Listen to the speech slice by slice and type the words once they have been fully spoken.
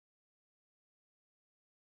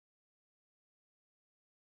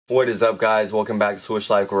What is up, guys? Welcome back to Switch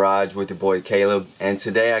Life Garage with your boy Caleb, and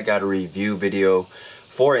today I got a review video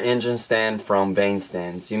for an engine stand from Vane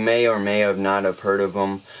Stands. You may or may have not have heard of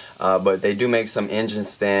them, but they do make some engine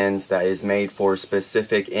stands that is made for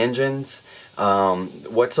specific engines.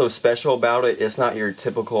 What's so special about it, it's not your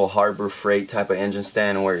typical Harbor Freight type of engine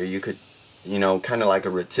stand where you could, you know, kind of like a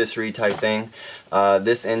rotisserie type thing.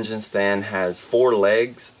 This engine stand has 4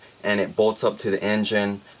 legs and it bolts up to the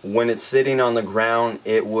engine. When it's sitting on the ground,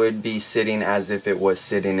 it would be sitting as if it was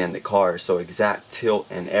sitting in the car, so exact tilt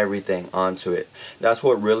and everything onto it. That's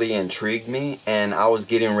what really intrigued me, and I was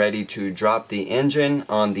getting ready to drop the engine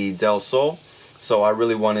on the Del Sol, so I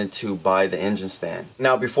really wanted to buy the engine stand.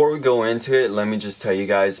 Now before we go into it, let me just tell you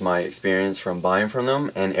guys my experience from buying from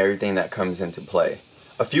them and everything that comes into play.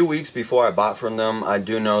 A few weeks before I bought from them, I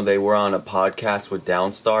do know they were on a podcast with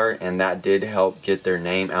Downstar, and that did help get their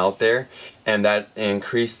name out there, and that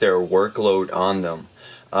increased their workload on them.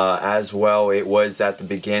 As well, it was at the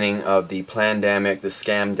beginning of the plandemic, the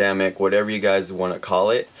scamdemic, whatever you guys want to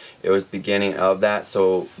call it. It was beginning of that,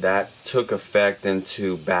 so that took effect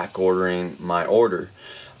into back ordering my order.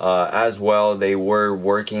 As well, they were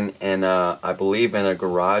working in I believe in a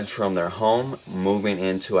garage from their home, moving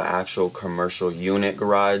into an actual commercial unit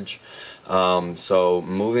garage. So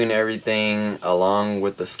moving everything along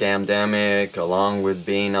with the scamdemic, along with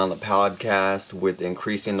being on the podcast, with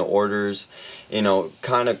increasing the orders, you know,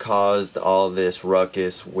 kind of caused all this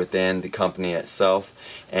ruckus within the company itself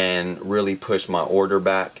and really pushed my order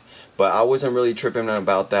back. But I wasn't really tripping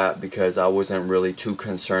about that because I wasn't really too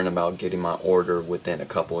concerned about getting my order within a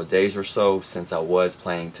couple of days or so, since I was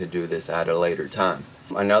planning to do this at a later time.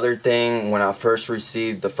 Another thing, when I first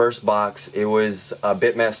received the first box, it was a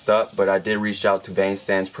bit messed up, but I did reach out to Vane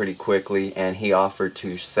Stands pretty quickly, and he offered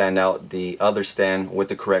to send out the other stand with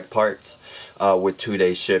the correct parts with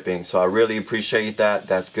 2-day shipping. So I really appreciate that.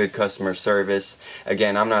 That's good customer service.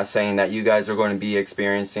 Again, I'm not saying that you guys are going to be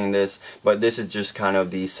experiencing this, but this is just kind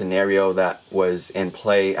of the scenario that was in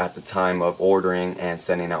play at the time of ordering and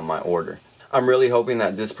sending out my order. I'm really hoping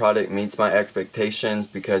that this product meets my expectations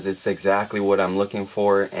because it's exactly what I'm looking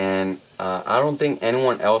for, and I don't think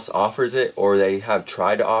anyone else offers it, or they have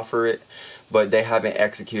tried to offer it, but they haven't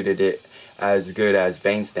executed it as good as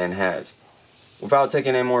Vane Stand has. Without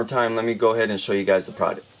taking any more time, let me go ahead and show you guys the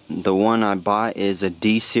product. The one I bought is a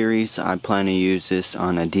D series. I plan to use this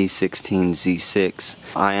on a D16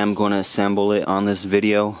 Z6. I am going to assemble it on this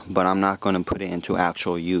video, but I'm not going to put it into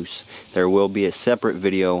actual use. There will be a separate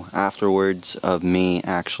video afterwards of me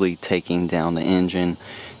actually taking down the engine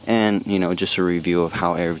and, you know, just a review of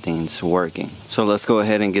how everything's working. So let's go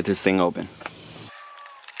ahead and get this thing open.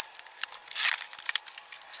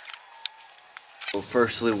 So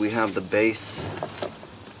firstly, we have the base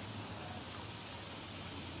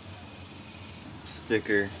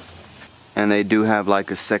sticker, and they do have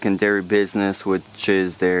like a secondary business, which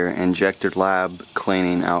is their injector lab,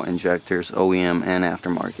 cleaning out injectors, OEM and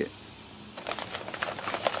aftermarket.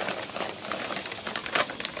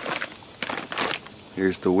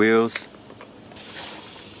 Here's the wheels,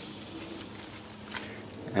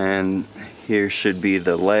 and here should be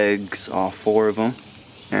the legs, all 4 of them,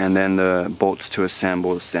 and then the bolts to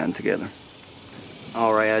assemble the stand together.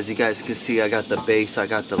 Alright, as you guys can see, I got the base, I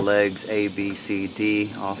got the legs, A, B, C, D,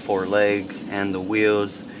 all 4 legs, and the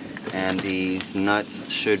wheels, and these nuts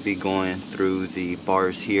should be going through the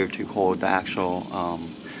bars here to hold the actual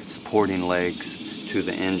supporting legs to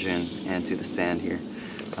the engine and to the stand here.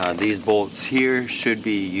 These bolts here should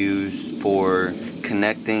be used for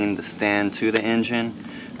connecting the stand to the engine.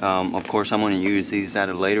 Of course, I'm going to use these at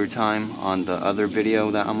a later time on the other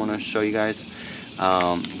video that I'm going to show you guys.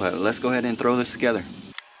 But let's go ahead and throw this together.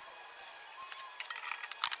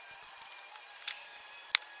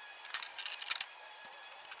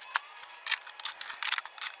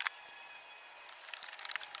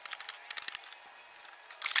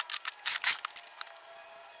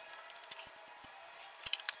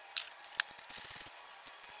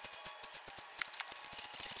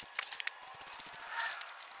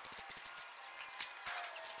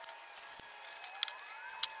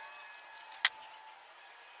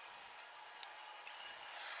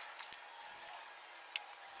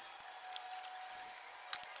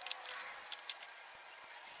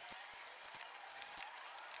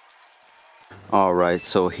 Alright,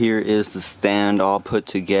 so here is the stand all put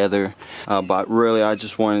together, but really I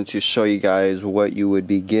just wanted to show you guys what you would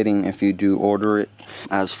be getting if you do order it.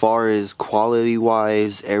 As far as quality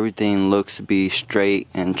wise, everything looks to be straight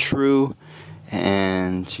and true,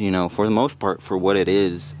 and you know, for the most part, for what it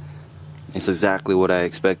is, it's exactly what I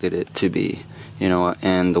expected it to be. You know,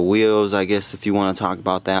 and the wheels, I guess if you want to talk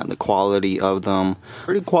about that, the quality of them,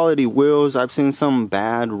 pretty quality wheels. I've seen some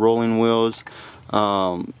bad rolling wheels.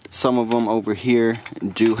 Some of them over here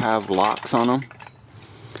do have locks on them.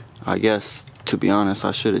 I guess, to be honest,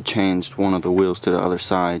 I should have changed one of the wheels to the other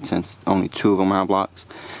side since only 2 of them have locks.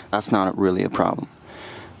 That's not really a problem.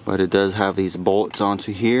 But it does have these bolts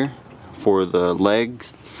onto here for the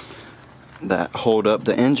legs that hold up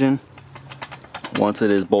the engine. Once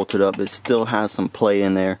it is bolted up, it still has some play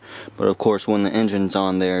in there, but of course when the engine's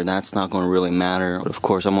on there, that's not going to really matter. But of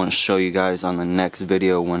course I'm going to show you guys on the next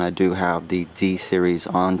video when I do have the D series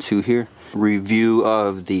onto here. Review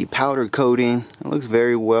of the powder coating. It looks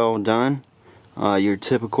very well done. Your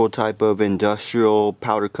typical type of industrial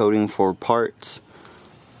powder coating for parts.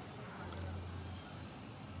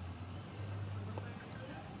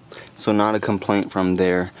 So not a complaint from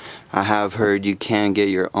there. I have heard you can get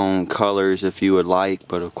your own colors if you would like,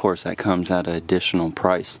 but of course that comes at an additional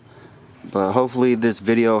price. But hopefully this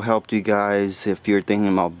video helped you guys if you're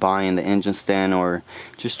thinking about buying the engine stand or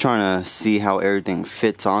just trying to see how everything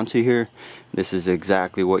fits onto here. This is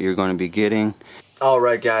exactly what you're going to be getting.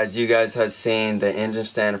 Alright guys, you guys have seen the engine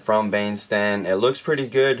stand from Bainstand. It looks pretty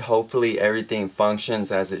good. Hopefully everything functions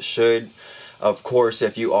as it should. Of course,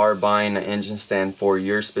 if you are buying an engine stand for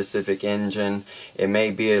your specific engine, it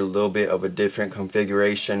may be a little bit of a different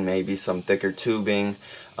configuration, maybe some thicker tubing.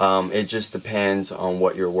 It just depends on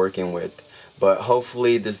what you're working with. But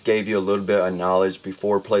hopefully this gave you a little bit of knowledge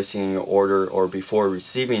before placing your order or before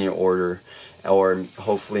receiving your order, or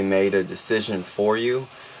hopefully made a decision for you.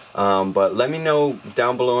 But let me know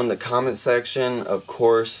down below in the comment section. Of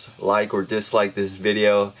course, like or dislike this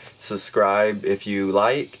video, subscribe if you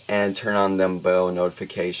like, and turn on the bell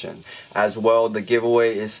notification. As well, the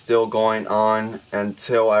giveaway is still going on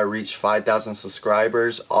until I reach 5,000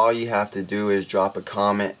 subscribers. All you have to do is drop a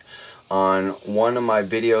comment on one of my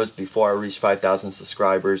videos before I reach 5,000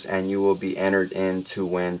 subscribers and you will be entered in to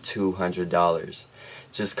win $200.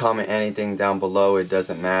 Just comment anything down below, it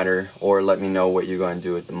doesn't matter, or let me know what you're going to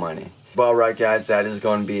do with the money. But alright guys, that is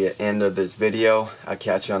going to be the end of this video. I'll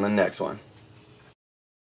catch you on the next one.